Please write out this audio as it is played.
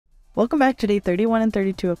Welcome back to day 31 and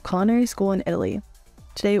 32 of culinary school in Italy.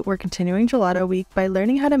 Today we're continuing Gelato week by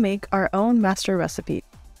learning how to make our own master recipe.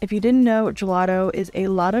 If you didn't know, gelato is a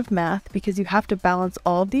lot of math because you have to balance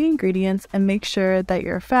all of the ingredients and make sure that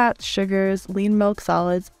your fats, sugars, lean milk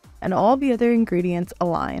solids, and all the other ingredients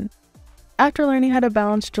align. After learning how to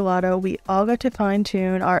balance gelato, we all got to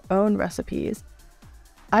fine-tune our own recipes.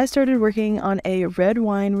 I started working on a red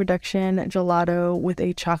wine reduction gelato with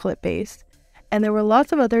a chocolate base, and there were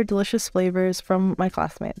lots of other delicious flavors from my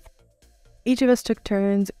classmates. Each of us took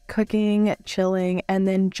turns cooking, chilling, and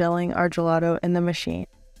then gelling our gelato in the machine.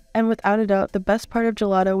 And without a doubt, the best part of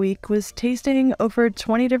Gelato Week was tasting over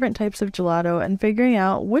 20 different types of gelato and figuring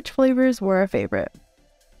out which flavors were our favorite.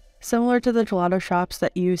 Similar to the gelato shops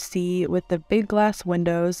that you see with the big glass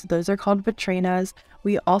windows, those are called vitrinas,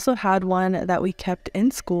 we also had one that we kept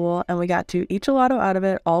in school and we got to eat gelato out of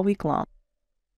it all week long.